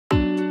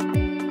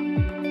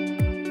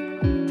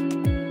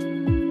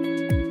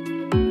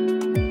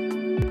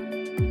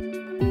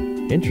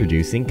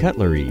Introducing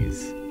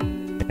Cutlerease,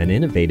 an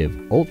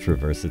innovative,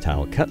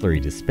 ultra-versatile cutlery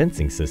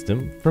dispensing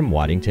system from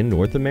Waddington,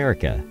 North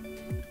America.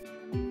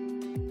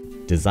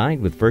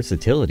 Designed with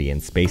versatility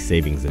and space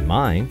savings in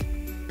mind,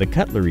 the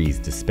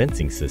Cutlerease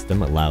dispensing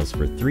system allows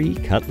for 3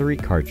 cutlery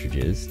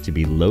cartridges to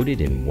be loaded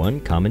in one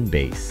common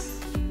base.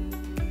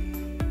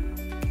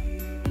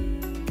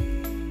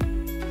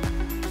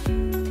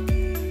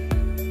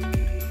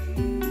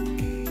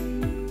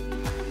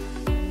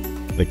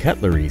 The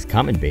Cutlerease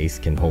common base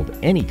can hold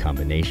any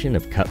combination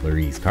of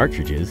Cutlerease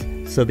cartridges,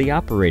 so the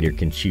operator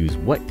can choose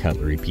what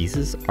cutlery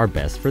pieces are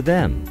best for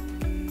them.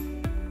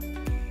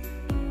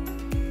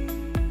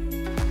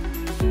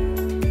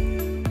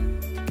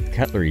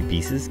 Cutlery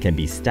pieces can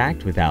be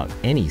stacked without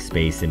any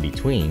space in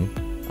between,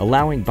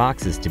 allowing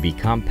boxes to be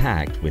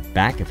compact with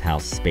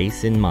back-of-house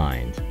space in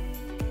mind.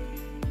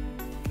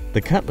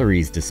 The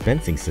Cutlerease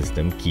dispensing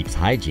system keeps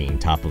hygiene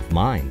top of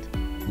mind.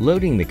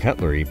 Loading the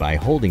cutlery by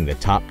holding the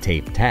top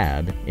tape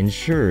tab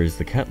ensures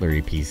the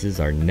cutlery pieces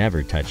are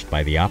never touched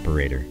by the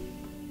operator.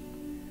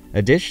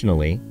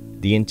 Additionally,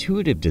 the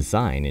intuitive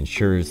design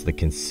ensures the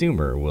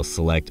consumer will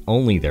select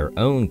only their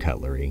own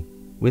cutlery,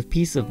 with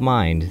peace of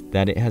mind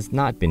that it has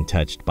not been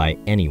touched by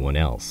anyone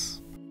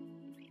else.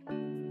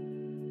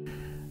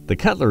 The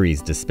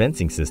Cutlerease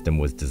dispensing system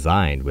was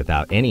designed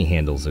without any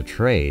handles or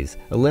trays,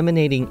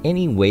 eliminating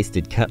any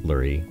wasted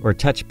cutlery or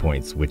touch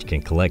points which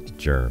can collect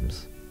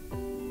germs.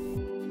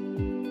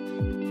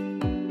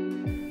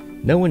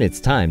 Know when it's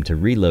time to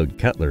reload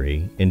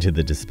cutlery into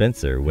the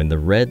dispenser when the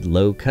red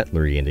Low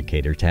Cutlery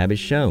Indicator tab is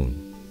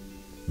shown.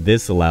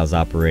 This allows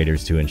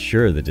operators to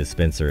ensure the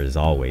dispenser is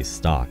always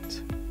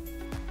stocked.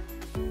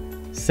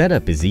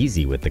 Setup is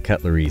easy with the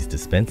Cutlerease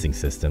dispensing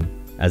system,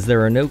 as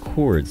there are no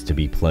cords to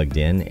be plugged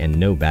in and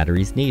no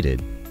batteries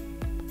needed.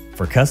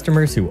 For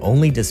customers who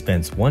only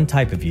dispense one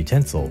type of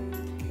utensil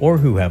or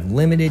who have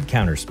limited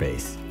counter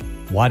space,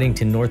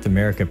 Waddington, North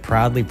America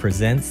proudly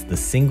presents the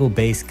single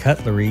base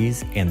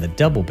Cutlerease and the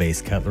double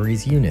base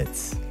Cutlerease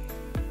units.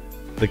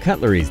 The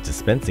Cutlerease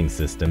dispensing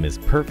system is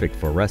perfect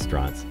for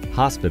restaurants,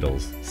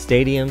 hospitals,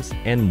 stadiums,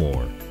 and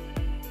more.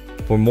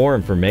 For more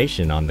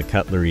information on the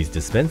Cutlerease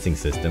dispensing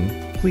system,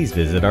 please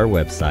visit our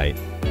website.